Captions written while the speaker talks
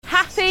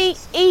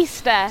Happy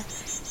Easter!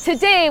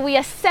 Today we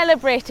are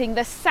celebrating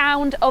the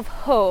sound of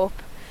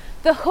hope.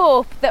 The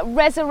hope that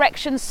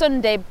Resurrection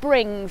Sunday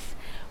brings.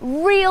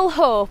 Real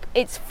hope,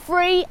 it's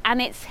free and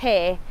it's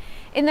here.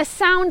 In the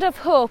sound of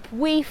hope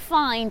we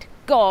find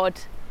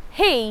God.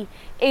 He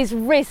is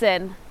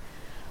risen.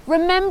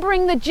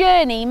 Remembering the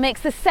journey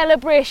makes the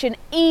celebration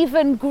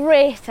even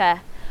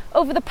greater.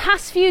 Over the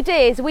past few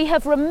days we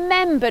have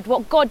remembered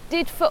what God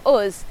did for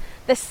us,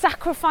 the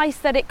sacrifice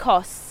that it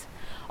costs.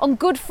 On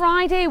Good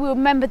Friday we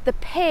remembered the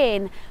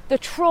pain, the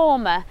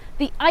trauma,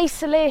 the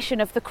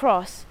isolation of the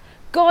cross.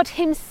 God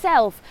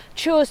himself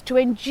chose to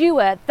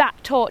endure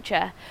that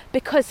torture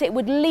because it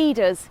would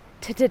lead us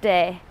to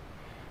today.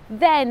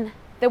 Then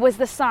there was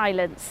the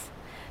silence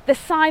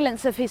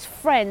of his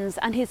friends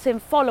and his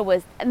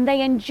followers, and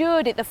they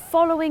endured it the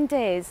following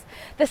days.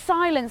 The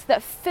silence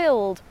that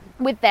filled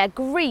with their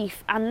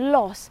grief and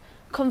loss,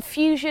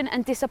 confusion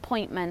and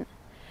disappointment.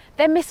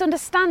 Their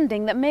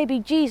misunderstanding that maybe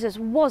Jesus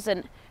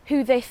wasn't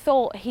who they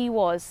thought he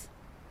was.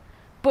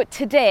 But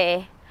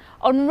today,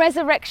 on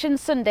Resurrection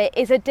Sunday,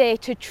 is a day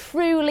to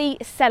truly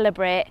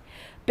celebrate,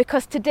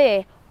 because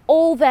today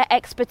all their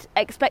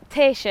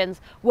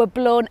expectations were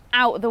blown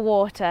out the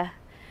water.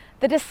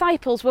 The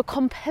disciples were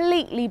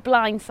completely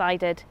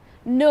blindsided.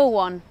 No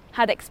one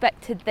had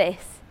expected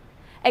this,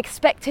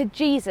 expected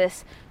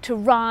Jesus to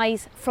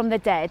rise from the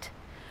dead.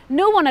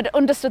 No one had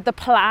understood the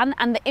plan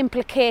and the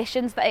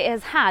implications that it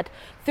has had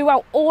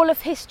throughout all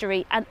of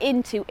history and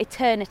into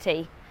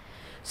eternity.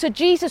 So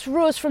Jesus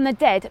rose from the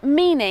dead,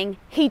 meaning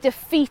he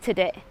defeated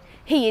it.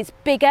 He is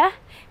bigger,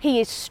 he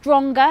is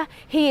stronger,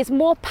 he is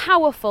more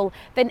powerful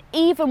than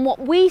even what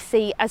we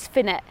see as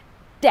finite,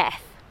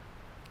 death.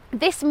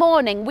 This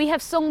morning we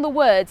have sung the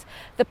words,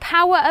 the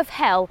power of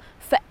hell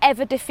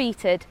forever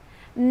defeated.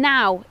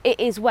 Now it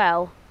is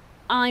well,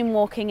 I'm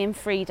walking in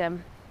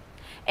freedom.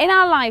 In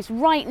our lives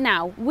right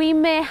now, we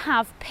may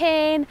have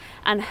pain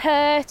and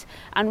hurt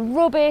and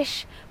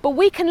rubbish, but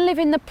we can live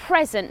in the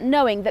present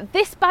knowing that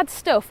this bad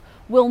stuff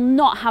will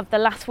not have the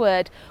last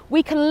word.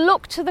 We can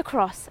look to the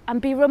cross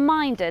and be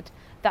reminded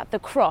that the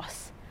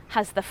cross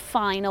has the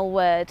final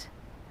word.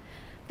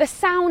 The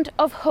sound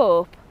of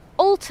hope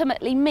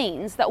ultimately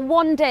means that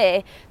one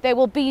day there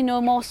will be no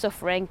more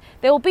suffering,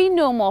 there will be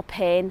no more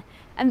pain,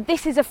 and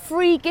this is a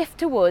free gift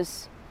to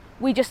us.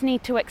 We just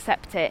need to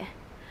accept it.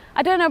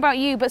 I don't know about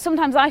you, but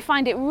sometimes I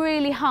find it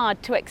really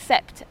hard to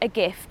accept a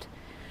gift.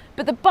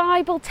 But the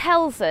Bible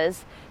tells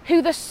us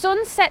who the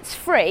Son sets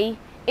free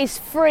is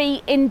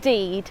free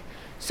indeed.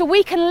 So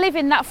we can live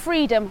in that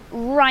freedom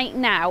right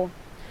now.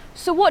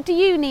 So what do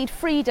you need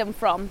freedom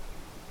from?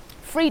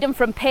 Freedom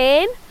from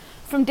pain,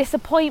 from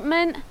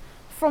disappointment,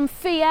 from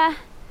fear,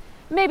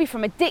 maybe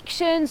from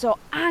addictions or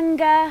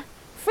anger,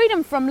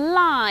 freedom from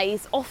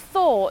lies or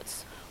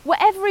thoughts.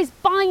 Whatever is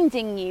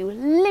binding you,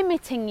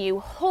 limiting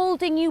you,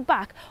 holding you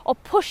back or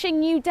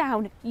pushing you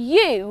down,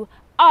 you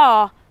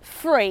are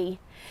free.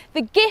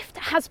 The gift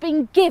has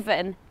been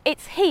given,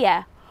 it's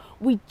here.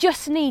 We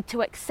just need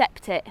to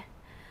accept it.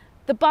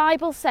 The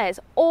Bible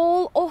says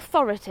all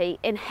authority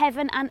in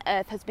heaven and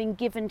earth has been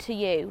given to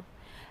you.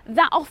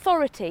 That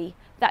authority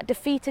that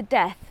defeated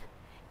death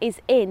is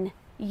in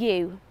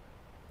you.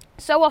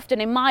 So often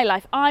in my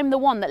life, I'm the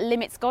one that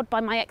limits God by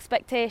my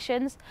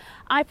expectations.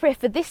 I pray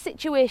for this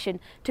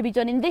situation to be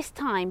done in this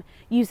time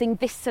using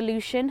this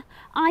solution.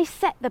 I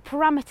set the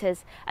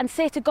parameters and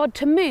say to God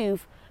to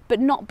move, but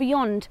not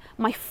beyond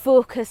my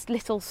focused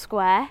little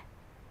square.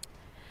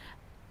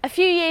 A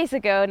few years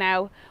ago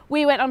now,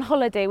 we went on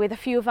holiday with a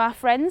few of our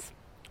friends.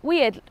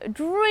 We had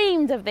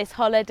dreamed of this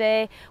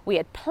holiday, we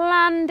had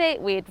planned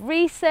it, we had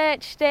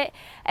researched it,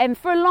 and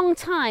for a long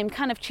time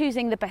kind of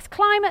choosing the best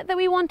climate that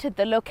we wanted,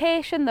 the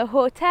location, the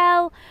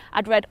hotel.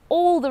 I'd read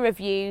all the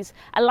reviews,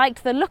 I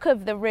liked the look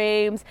of the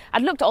rooms,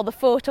 I'd looked at all the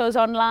photos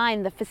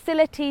online, the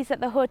facilities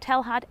that the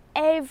hotel had,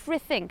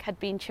 everything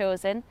had been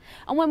chosen.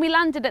 And when we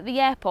landed at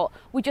the airport,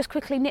 we just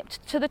quickly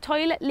nipped to the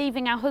toilet,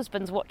 leaving our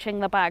husbands watching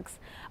the bags.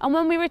 And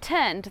when we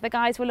returned, the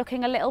guys were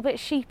looking a little bit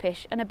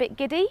sheepish and a bit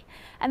giddy,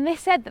 and they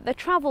said that the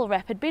travel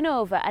rep had been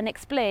over and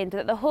explained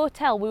that the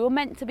hotel we were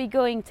meant to be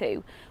going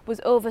to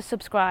was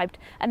oversubscribed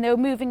and they were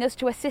moving us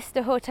to a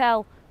sister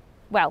hotel.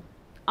 Well,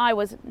 I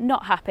was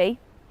not happy.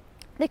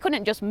 They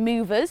couldn't just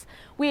move us.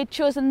 We had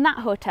chosen that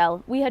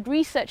hotel. We had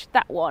researched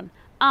that one.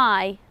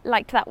 I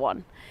liked that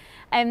one.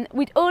 And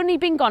we'd only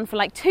been gone for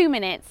like 2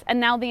 minutes and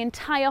now the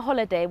entire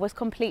holiday was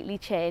completely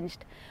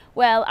changed.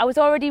 Well, I was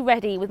already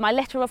ready with my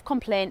letter of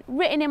complaint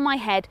written in my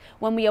head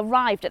when we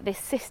arrived at this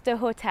sister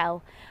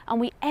hotel, and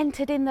we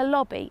entered in the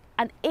lobby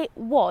and it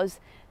was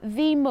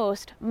the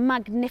most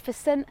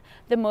magnificent,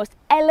 the most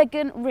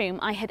elegant room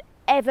I had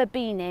ever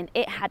been in.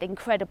 It had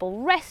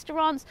incredible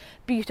restaurants,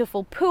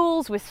 beautiful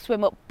pools with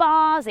swim-up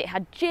bars, it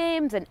had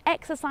gyms and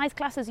exercise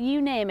classes,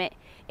 you name it,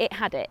 it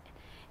had it.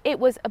 It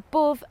was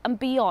above and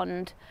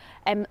beyond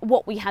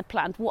what we had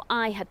planned, what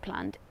I had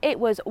planned. It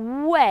was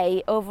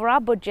way over our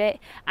budget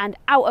and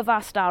out of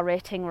our star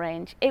rating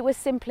range. It was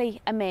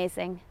simply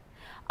amazing.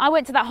 I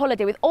went to that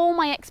holiday with all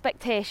my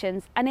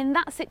expectations, and in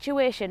that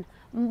situation,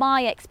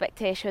 my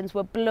expectations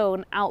were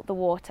blown out the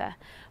water,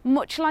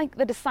 much like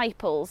the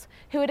disciples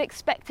who had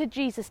expected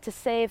Jesus to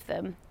save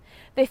them.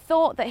 They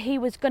thought that he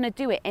was going to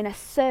do it in a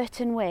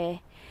certain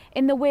way,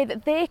 in the way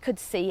that they could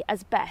see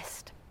as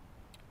best.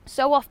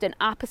 So often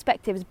our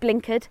perspective is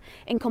blinkered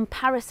in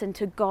comparison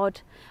to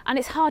God, and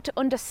it's hard to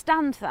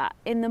understand that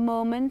in the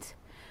moment.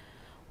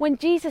 When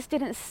Jesus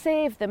didn't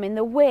save them in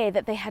the way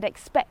that they had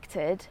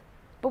expected,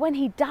 but when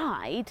he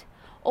died,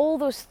 all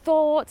those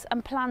thoughts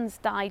and plans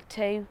died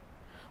too.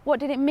 What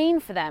did it mean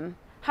for them?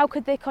 How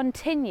could they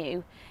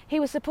continue? He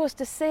was supposed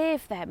to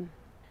save them.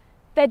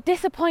 Their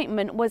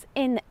disappointment was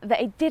in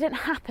that it didn't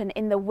happen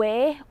in the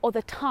way or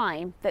the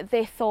time that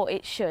they thought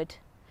it should.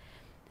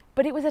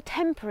 But it was a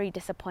temporary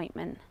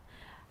disappointment.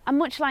 And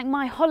much like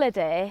my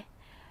holiday,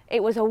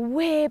 it was a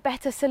way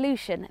better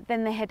solution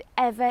than they had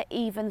ever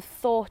even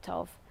thought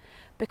of,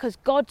 because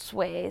God's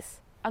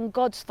ways and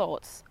God's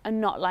thoughts are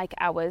not like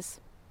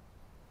ours.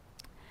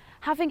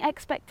 Having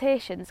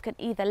expectations can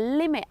either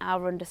limit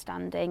our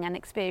understanding and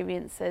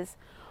experiences,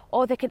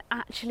 or they can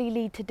actually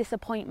lead to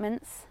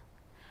disappointments.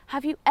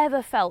 Have you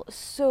ever felt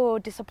so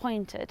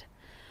disappointed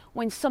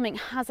when something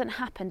hasn't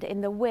happened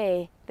in the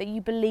way that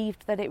you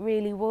believed that it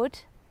really would?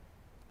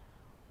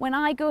 When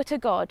I go to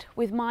God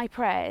with my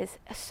prayers,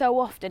 so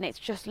often it's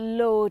just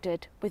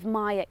loaded with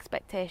my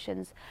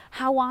expectations,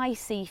 how I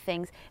see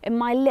things in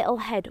my little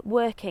head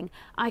working.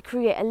 I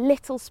create a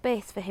little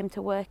space for him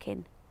to work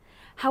in.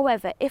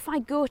 However, if I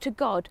go to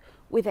God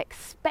with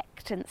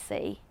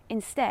expectancy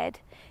instead,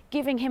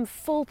 giving him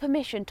full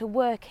permission to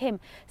work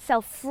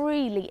himself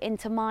freely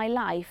into my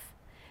life,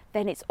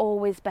 then it's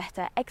always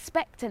better.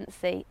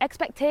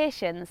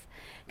 Expectations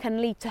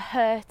can lead to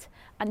hurt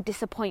and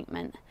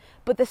disappointment,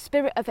 but the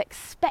spirit of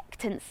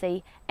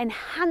expectancy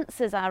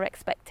enhances our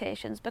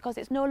expectations, because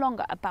it's no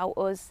longer about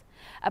us,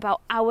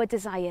 about our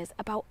desires,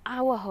 about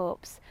our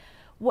hopes.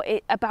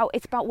 It's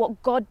about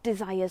what God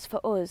desires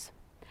for us.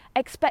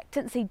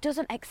 Expectancy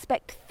doesn't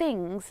expect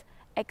things,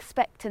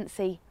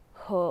 expectancy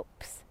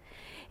hopes.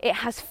 It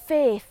has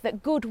faith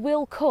that good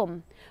will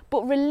come,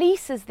 but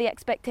releases the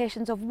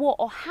expectations of what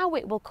or how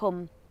it will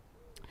come.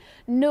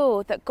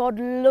 Know that God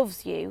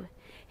loves you.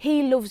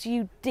 He loves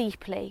you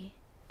deeply,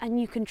 and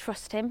you can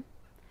trust him.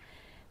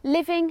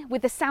 Living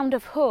with the sound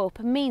of hope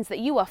means that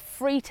you are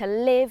free to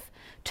live,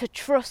 to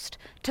trust,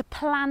 to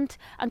plant,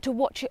 and to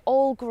watch it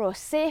all grow,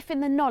 safe in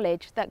the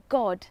knowledge that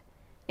God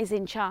is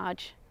in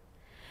charge.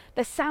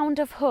 The sound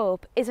of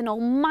hope is an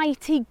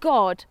almighty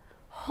God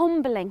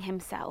humbling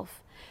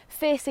himself,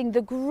 facing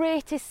the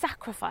greatest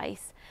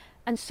sacrifice,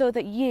 and so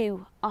that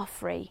you are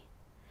free.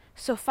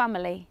 So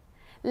family,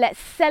 let's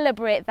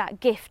celebrate that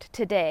gift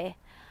today.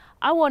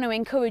 I want to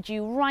encourage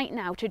you right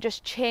now to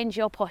just change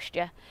your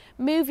posture.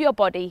 Move your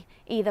body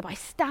either by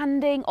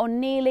standing or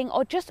kneeling,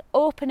 or just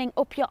opening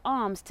up your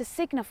arms to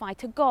signify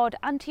to God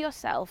and to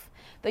yourself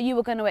that you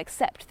are going to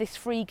accept this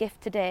free gift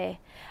today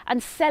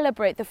and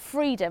celebrate the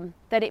freedom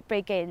that it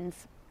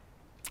begins.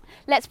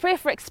 Let's pray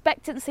for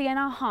expectancy in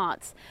our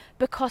hearts,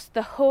 because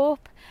the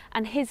hope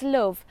and his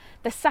love,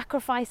 the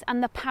sacrifice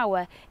and the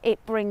power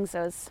it brings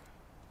us.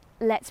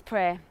 Let's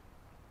pray.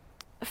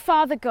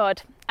 Father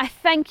God, I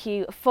thank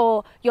you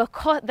for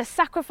the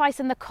sacrifice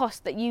and the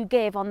cost that you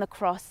gave on the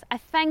cross. I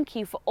thank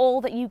you for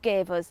all that you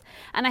gave us,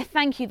 and I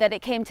thank you that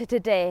it came to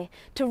today,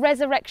 to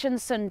Resurrection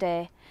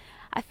Sunday.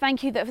 I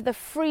thank you for the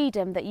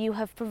freedom that you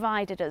have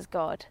provided us,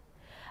 God.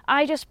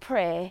 I just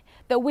pray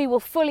that we will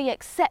fully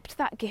accept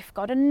that gift,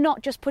 God, and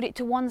not just put it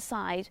to one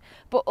side,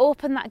 but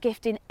open that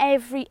gift in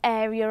every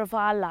area of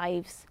our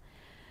lives.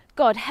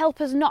 God, help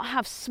us not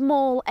have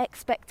small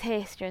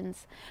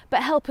expectations,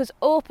 but help us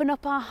open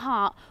up our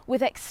heart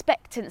with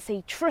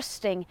expectancy,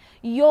 trusting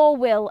your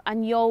will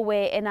and your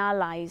way in our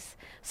lives.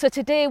 So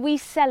today we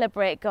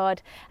celebrate,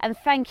 God, and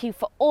thank you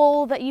for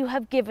all that you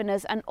have given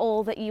us and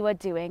all that you are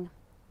doing.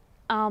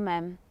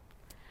 Amen.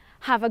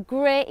 Have a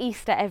great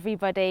Easter,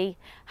 everybody.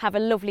 Have a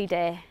lovely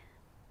day.